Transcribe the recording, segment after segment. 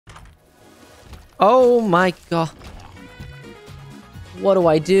Oh my god. What do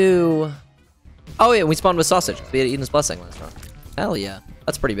I do? Oh yeah, we spawned with sausage. We had Eden's Blessing last round. Hell yeah.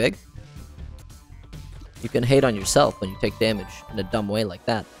 That's pretty big. You can hate on yourself when you take damage in a dumb way like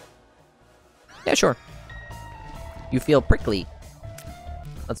that. Yeah, sure. You feel prickly.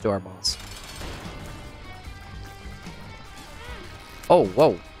 Let's do our boss. Oh,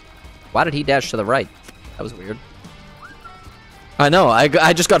 whoa. Why did he dash to the right? That was weird. I know,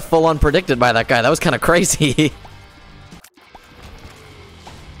 I just got full on predicted by that guy. That was kind of crazy.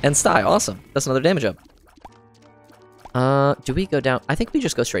 And Sty, awesome. That's another damage up. Do we go down? I think we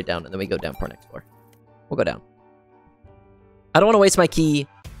just go straight down and then we go down for our next floor. We'll go down. I don't want to waste my key.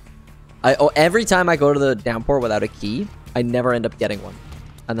 Every time I go to the downpour without a key, I never end up getting one.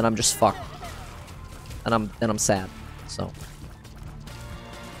 And then I'm just fucked. And I'm sad. So.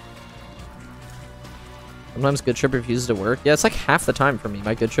 Sometimes good trip refuses to work. Yeah, it's like half the time for me.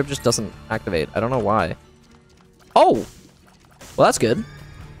 My good trip just doesn't activate. I don't know why. Oh! Well, that's good.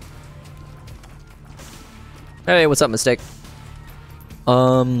 Hey, what's up, Mistake?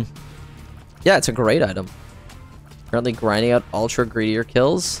 Yeah, it's a great item. Currently grinding out ultra greedier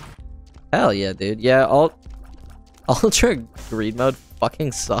kills. Hell yeah, dude. Yeah, ultra greed mode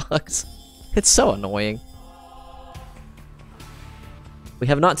fucking sucks. It's so annoying. We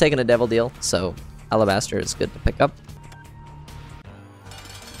have not taken a devil deal, so Alabaster is good to pick up.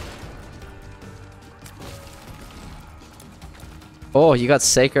 Oh, you got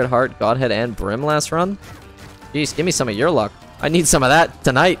Sacred Heart, Godhead, and Brim last run? Jeez, give me some of your luck. I need some of that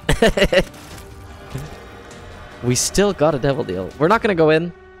tonight. We still got a devil deal. We're not gonna go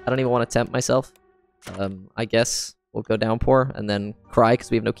in. I don't even want to tempt myself. I guess we'll go downpour and then cry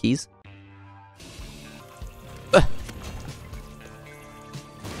because we have no keys.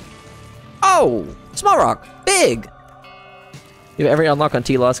 Oh! Small rock! Big! You have every unlock on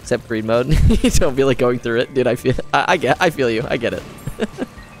T-Loss except greed mode. You don't feel like going through it. Dude, I feel you. I get it.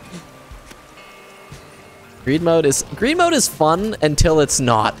 Greed mode is fun until it's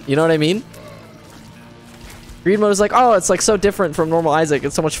not. You know what I mean? Greed mode is like, oh, it's like so different from normal Isaac.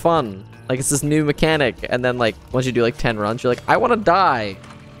 It's so much fun. Like, it's this new mechanic. And then, like, once you do like 10 runs, you're like, I want to die.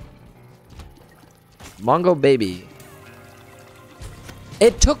 Mongo baby.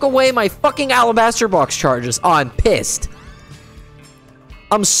 It took away my fucking alabaster box charges. Oh, I'm pissed.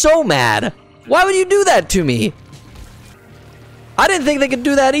 I'm so mad. Why would you do that to me? I didn't think they could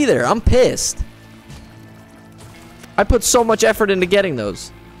do that either. I'm pissed. I put so much effort into getting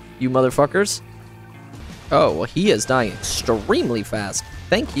those. You motherfuckers. Oh, well, he is dying extremely fast.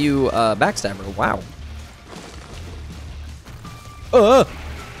 Thank you, Backstabber. Wow.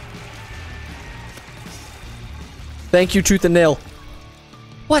 Thank you, Tooth and Nail.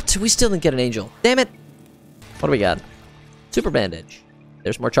 What? We still didn't get an angel. Damn it. What do we got? Super Bandage.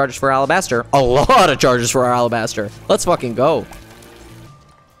 There's more charges for Alabaster. A lot of charges for our Alabaster. Let's fucking go.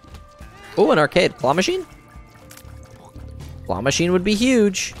 Oh, an arcade. Claw Machine? Claw Machine would be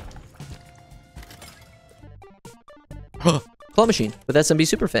huge. Claw Machine with SMB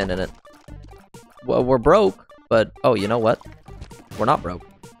Superfan in it. Well, we're broke, but... Oh, you know what? We're not broke.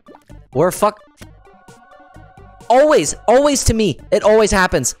 We're Always to me. It always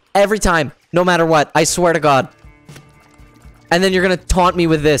happens. Every time. No matter what. I swear to God. And then you're gonna taunt me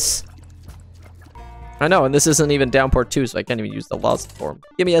with this. I know, and this isn't even Downpour 2, so I can't even use the Lost form.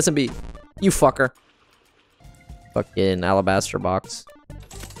 Give me SMB. You fucker. Fucking Alabaster box.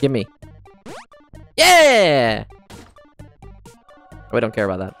 Give me. Yeah! We don't care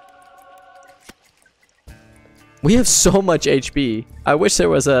about that. We have so much HP. I wish there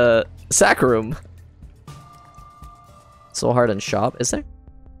was a sack room. Soul Heart and Shop. Is there?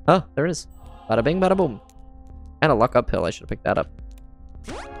 Oh, there is. Bada bing, bada boom. And a luck uphill. I should have picked that up.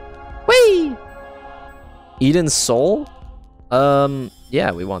 Whee! Eden's Soul?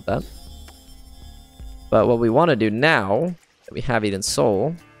 Yeah, we want that. But what we want to do now that we have Eden's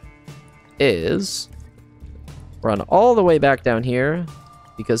Soul is run all the way back down here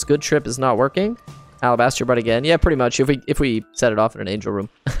because Good Trip is not working. Alabaster Bud again. Yeah, pretty much. If we set it off in an angel room.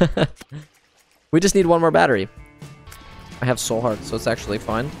 We just need one more battery. I have Soul Heart, so it's actually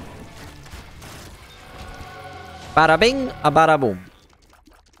fine. Bada bing, a bada boom.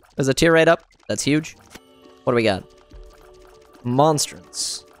 There's a tier right up. That's huge. What do we got?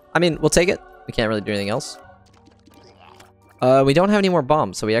 Monstrance. I mean, we'll take it. We can't really do anything else. We don't have any more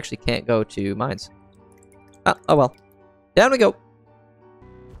bombs, so we actually can't go to mines. Oh well. Down we go.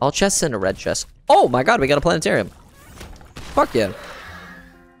 All chests and a red chest. Oh my god, we got a planetarium. Fuck yeah.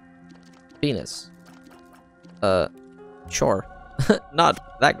 Venus. Sure.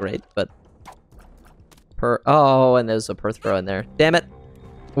 Not that great, but... Oh, and there's a Perthrow in there. Damn it.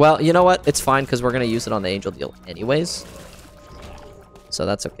 Well, you know what? It's fine, because we're going to use it on the angel deal anyways. So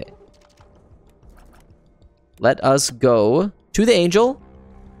that's okay. Let us go to the angel.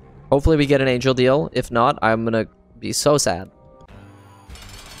 Hopefully we get an angel deal. If not, I'm going to be so sad.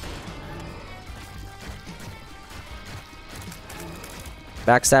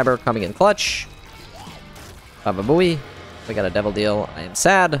 Backstabber coming in clutch. Baba booey. We got a devil deal. I am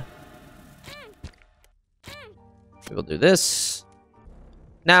sad. We will do this.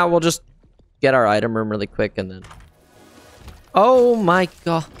 Now we'll just get our item room really quick and then... Oh my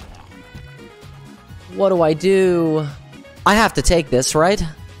god. What do I do? I have to take this, right?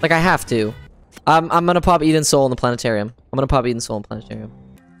 Like, I have to. I'm gonna pop Eden's Soul in the planetarium. I'm gonna pop Eden's Soul in the planetarium.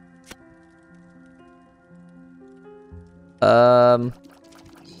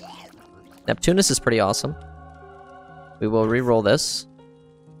 Neptunus is pretty awesome. We will re-roll this.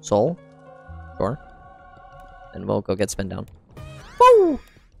 Soul. Sure. And we'll go get spin down. Woo!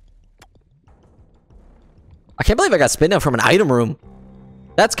 I can't believe I got spin down from an item room.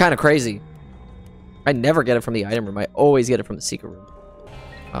 That's kind of crazy. I never get it from the item room. I always get it from the secret room.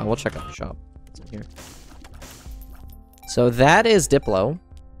 We'll check out the shop. What's in here? So that is Diplo.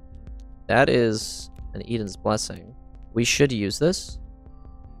 That is an Eden's Blessing. We should use this.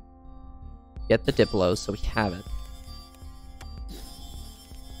 Get the Diplo so we have it.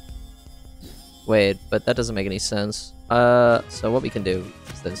 Wait, but that doesn't make any sense. So what we can do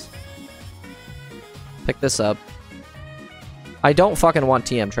is this. Pick this up. I don't fucking want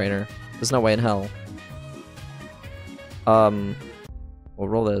TM Trainer. There's no way in hell. We'll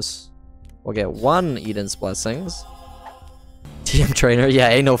roll this. We'll get 1 Eden's Blessings. TM Trainer? Yeah,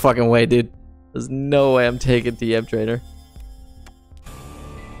 ain't no fucking way, dude. There's no way I'm taking TM Trainer.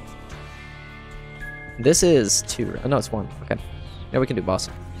 This is 2. Oh, no, it's 1. Okay. Yeah, we can do boss.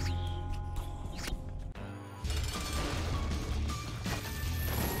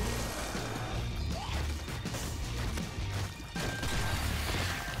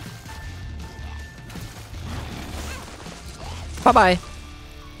 Bye-bye.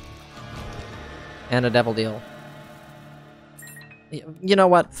 And a devil deal. You know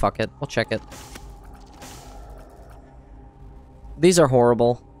what? Fuck it. We'll check it. These are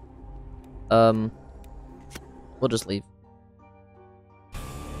horrible. We'll just leave.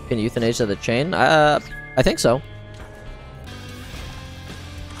 Can euthanasia the chain? I think so.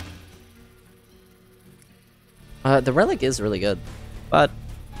 The relic is really good, but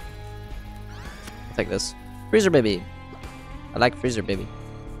I'll take this. Freezer baby. I like freezer baby.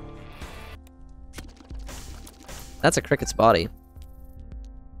 That's a cricket's body.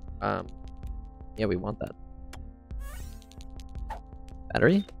 Yeah, we want that.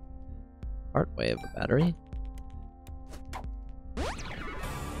 Battery? Part wave battery.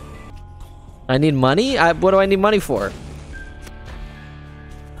 I need money? What do I need money for?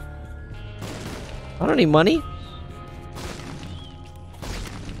 I don't need money.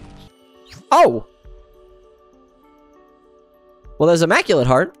 Oh! Well, there's Immaculate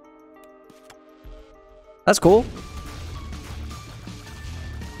Heart. That's cool.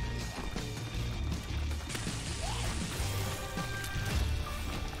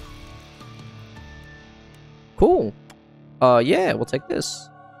 Cool. Yeah, we'll take this.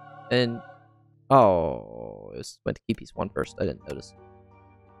 And... Oh, it went to keep piece 1 first. I didn't notice.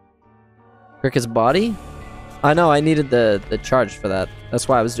 Cricket's body? I know, I needed the charge for that. That's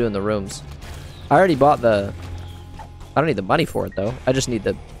why I was doing the rooms. I already bought the... I don't need the money for it, though. I just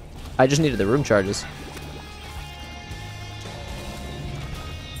needed the room charges.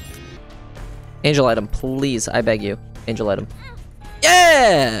 Angel item, please. I beg you. Angel item.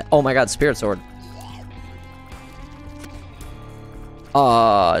 Yeah! Oh my god, Spirit Sword.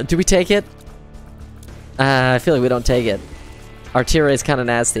 Do we take it? I feel like we don't take it. Our tier is kind of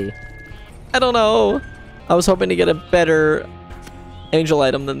nasty. I don't know. I was hoping to get a better angel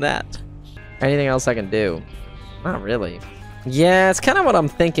item than that. Anything else I can do? Not really. Yeah, it's kind of what I'm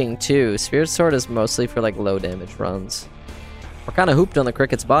thinking too. Spirit Sword is mostly for like low damage runs. We're kind of hooped on the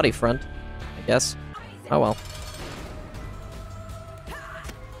cricket's body front, I guess. Oh well.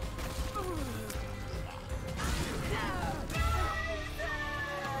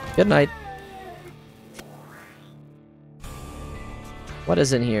 Good night. What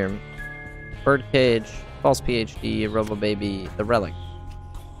is in here? Birdcage, False PhD, Robo Baby, the Relic.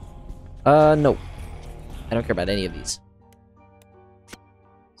 No. I don't care about any of these.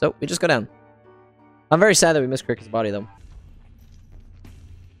 So, we just go down. I'm very sad that we missed Cricket's body, though.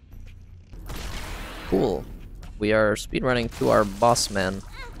 Cool. We are speedrunning to our boss man.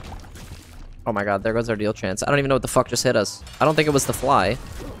 Oh my god, there goes our deal chance. I don't even know what the fuck just hit us. I don't think it was the fly.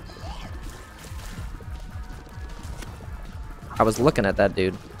 I was looking at that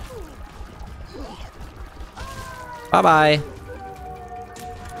dude. Bye-bye.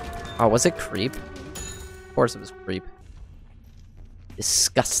 Oh, was it creep? Of course it was creep.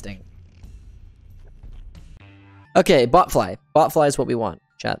 Disgusting. Okay, botfly. Botfly is what we want,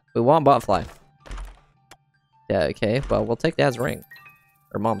 chat. We want botfly. Yeah, okay. Well, we'll take Dad's ring.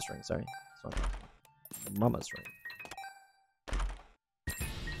 Or Mom's ring, sorry. Mama's ring.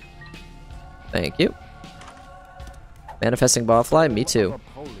 Thank you. Manifesting botfly? Me too.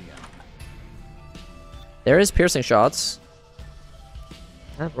 There is piercing shots.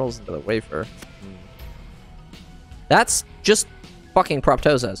 That rolls into the wafer. That's just fucking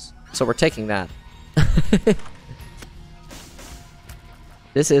Proptosas. So we're taking that.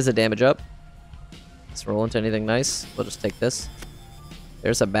 This is a damage up. Let's roll into anything nice. We'll just take this.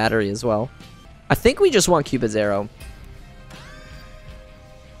 There's a battery as well. I think we just want Cupid's arrow.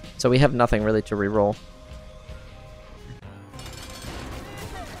 So we have nothing really to reroll.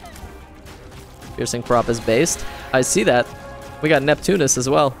 Piercing prop is based. I see that. We got Neptunus as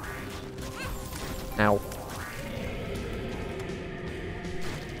well. Ow.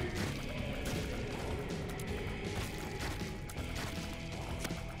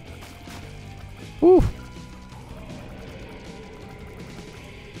 Whew.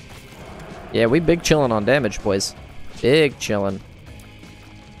 Yeah, we big chillin' on damage, boys. Big chillin'.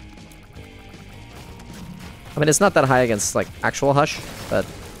 I mean, it's not that high against, like, actual Hush, but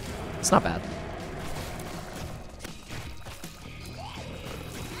it's not bad.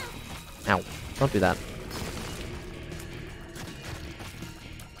 Ow. Don't do that.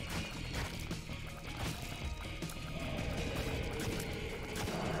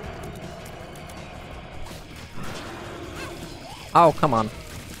 Oh, come on.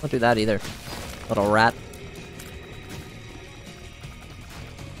 Don't do that either. Little rat.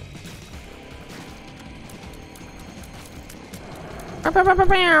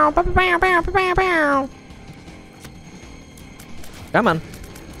 Come on.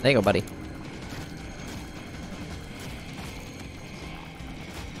 There you go, buddy.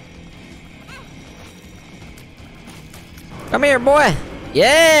 Come here, boy.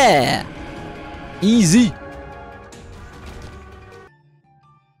 Yeah. Easy. Is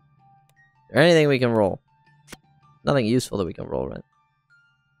there anything we can roll? Nothing useful that we can roll, right?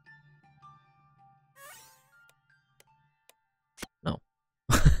 No.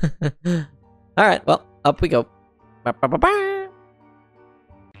 Alright, well, up we go. Ba, ba, ba, ba.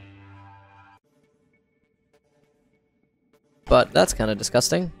 But that's kind of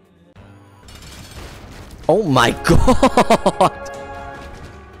disgusting. Oh my god!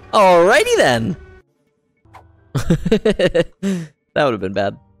 Alrighty then! That would have been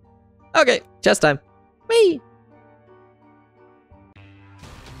bad. Okay, chest time. Whee!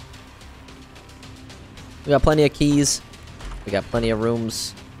 We got plenty of keys. We got plenty of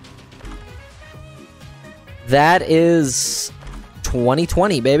rooms. That is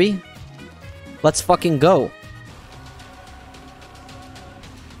 2020, baby. Let's fucking go.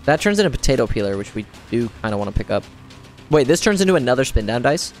 That turns into a potato peeler, which we do kind of want to pick up. Wait, this turns into another spin down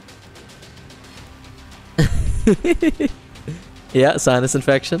dice? Yeah, sinus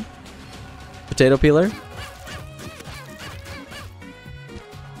infection. Potato peeler.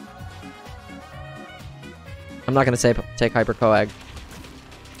 I'm not gonna say take hypercoag.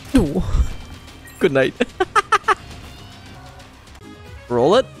 Ooh. Good night.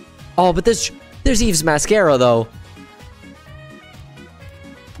 Roll it. Oh, but there's Eve's mascara though.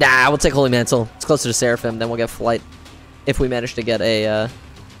 Nah, we'll take Holy Mantle. It's closer to Seraphim, then we'll get Flight if we manage to get a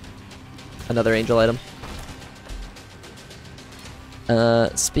another angel item.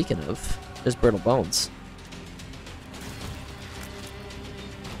 Speaking of, there's Brittle Bones.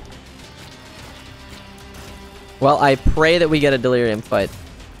 Well, I pray that we get a Delirium fight.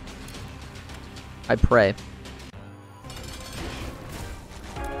 I pray.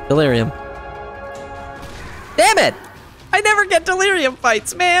 Delirium. Damn it! I never get Delirium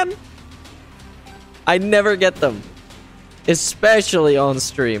fights, man! I never get them. Especially on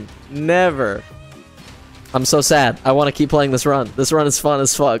stream. Never. I'm so sad. I want to keep playing this run. This run is fun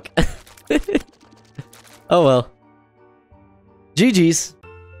as fuck. Oh well. GG's.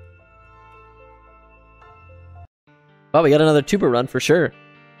 Well, we got another tuber run for sure.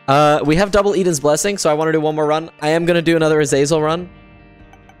 We have double Eden's Blessing, so I want to do one more run. I am going to do another Azazel run.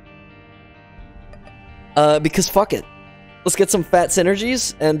 Because fuck it. Let's get some fat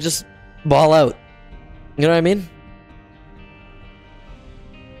synergies and just ball out. You know what I mean?